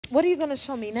What are you going to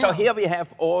show me now? So here we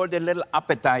have all the little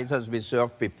appetizers we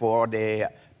serve before the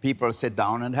people sit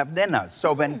down and have dinner.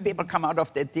 So when people come out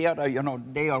of the theater, you know,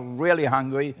 they are really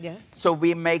hungry. Yes. So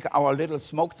we make our little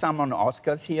smoked salmon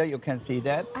Oscars here. You can see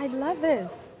that. I love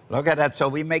this. Look at that. So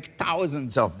we make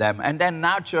thousands of them. And then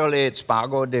naturally, it's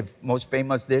Spargo, the most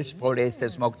famous dish, probably is the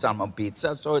smoked salmon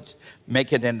pizza. So it's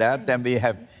make it in that. Then we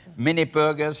have mini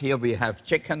burgers. Here we have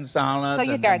chicken salads.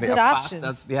 So you got good options.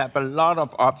 Pastas. We have a lot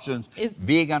of options,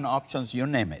 vegan options, you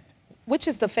name it. Which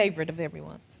is the favorite of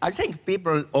everyone's? I think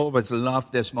people always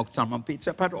love the smoked salmon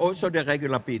pizza, but also the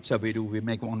regular pizza we do. We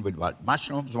make one with wild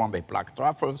mushrooms, one with black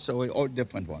truffles, so all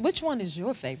different ones. Which one is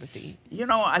your favorite to eat? You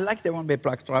know, I like the one with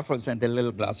black truffles and a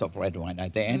little glass of red wine.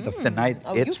 At the end of the night,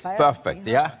 it's perfect,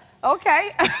 yeah? Okay.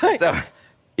 So,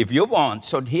 if you want,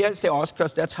 so here's the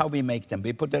Oscars. That's how we make them.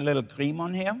 We put a little cream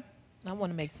on here. I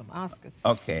want to make some Oscars.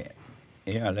 Okay.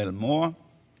 Here, a little more,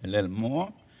 a little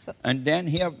more. So, and then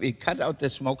here we cut out the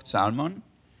smoked salmon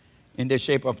in the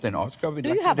shape of an Oscar. Do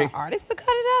you have an artist to cut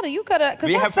it out, or you cut it?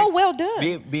 Because that's so well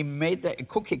done. We made a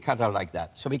cookie cutter like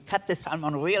that. So we cut the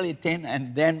salmon really thin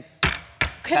and then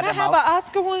Can I have an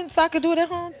Oscar one so I can do it at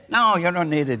home? No, you don't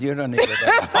need it. You don't need it.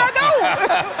 I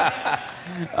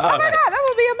do. Oh my God, that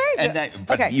would be amazing. And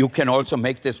but you can also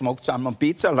make the smoked salmon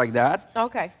pizza like that.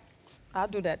 Okay. I'll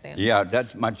do that then. Yeah,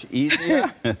 that's much easier.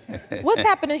 What's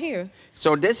happening here?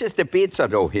 So this is the pizza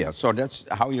dough here. So that's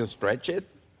how you stretch it.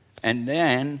 And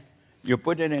then you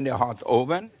put it in the hot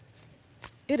oven.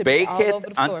 Bake it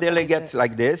until it gets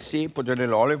like this. See, put a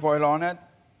little olive oil on it.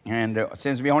 And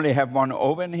since we only have one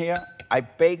oven here, I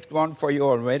baked one for you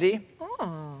already.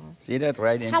 Oh. See that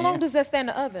right in here? How long does that stay in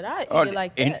the oven? I eat it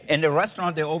like that. In the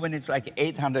restaurant, the oven is like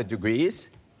 800 degrees.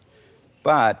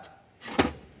 But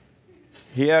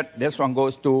here, this one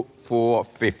goes to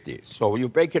 450. So you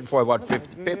bake it for about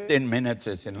 15 minutes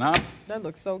is enough. That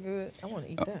looks so good. I want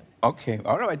to eat that. Okay,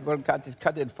 all right, we'll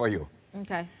cut it for you.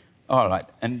 Okay. All right,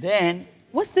 and then...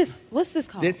 What's this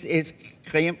called? This is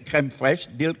creme fraiche,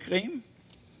 dill cream.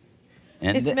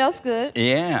 And it smells good.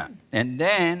 Yeah, and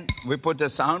then we put the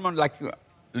salmon like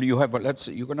you have.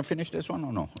 You gonna finish this one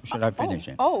or no? Should I finish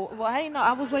it? Oh, well, I ain't know.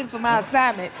 I was waiting for my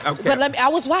assignment. Okay. But I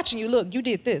was watching you. Look, you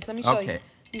did this. Let me show you.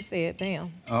 You said,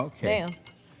 damn. Okay.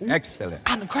 Damn. Excellent.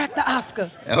 I'm gonna crack the Oscar.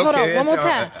 Okay, Hold on, one more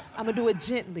time. I'm gonna do it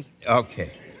gently.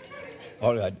 Okay.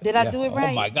 All right. Did I do it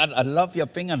right? Oh my God, I love your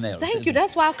fingernails. Thank you.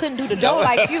 That's why I couldn't do the dough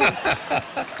like you.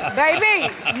 Baby,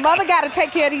 mother got to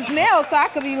take care of these nails so I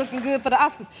could be looking good for the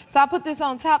Oscars. So I put this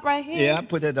on top right here. Yeah,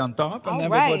 put it on top, and then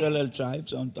we put a little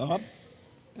chives on top.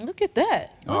 Look at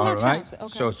that. All right.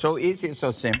 Okay. So easy,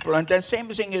 so simple. And the same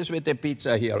thing is with the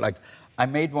pizza here. Like I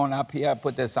made one up here. I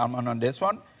put the salmon on this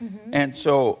one. And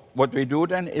so what we do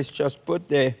then is just put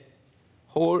the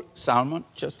whole salmon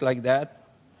just like that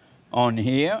on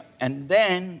here, and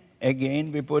then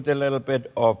again we put a little bit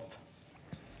of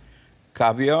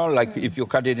caviar, like if you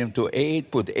cut it into 8,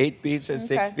 put 8 pieces,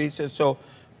 6 pieces. So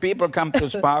people come to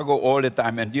Spargo all the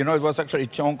time, and you know, it was actually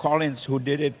Joan Collins who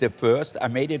did it the first. I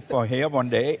made it for her one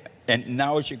day, and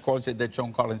now she calls it the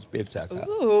Joan Collins pizza.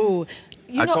 Ooh.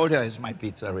 I told her it's my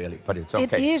pizza, really, but it's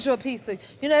okay. It is your pizza.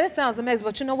 You know, that sounds amazing,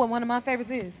 but you know what one of my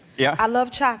favorites is? Yeah. I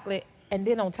love chocolate. And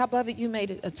then on top of it, you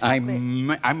made it a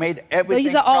chocolate. I made everything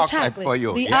These are all chocolate for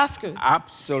you. The Oscars.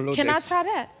 Absolutely. Can I try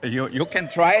that? You can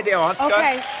try the Oscar.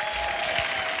 Okay.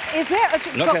 Is there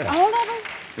Look at all of them?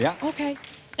 Yeah. Okay.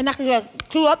 And I can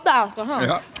chew up the Oscar,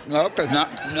 huh? Yeah. Okay.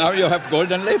 Now you have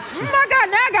golden lips. Oh my God!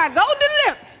 Now I got golden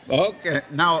lips. Okay.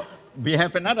 Now we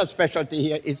have another specialty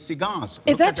here. It's cigars.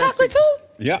 Is that chocolate too?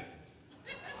 Yeah.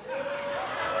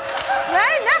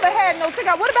 I ain't never had no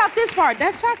cigar. What about this part?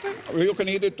 That's chocolate? You can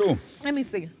eat it too. Let me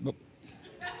see.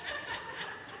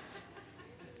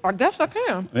 I guess I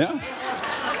can. Yeah.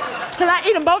 Can I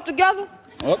eat them both together?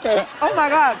 Okay. Oh my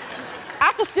God.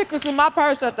 I could stick this in my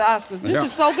purse at the Oscars. This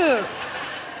is so good.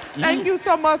 Thank you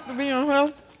so much for being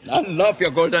here. I love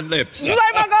your golden lips. You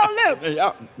like my golden lips?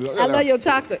 Yeah. I love your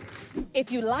chocolate.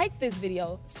 If you like this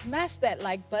video, smash that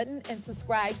like button and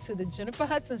subscribe to the Jennifer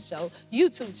Hudson Show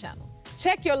YouTube channel.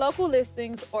 Check your local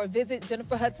listings or visit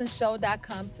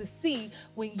jenniferhudsonshow.com to see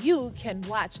when you can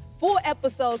watch full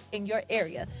episodes in your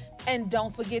area. And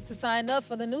don't forget to sign up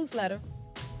for the newsletter.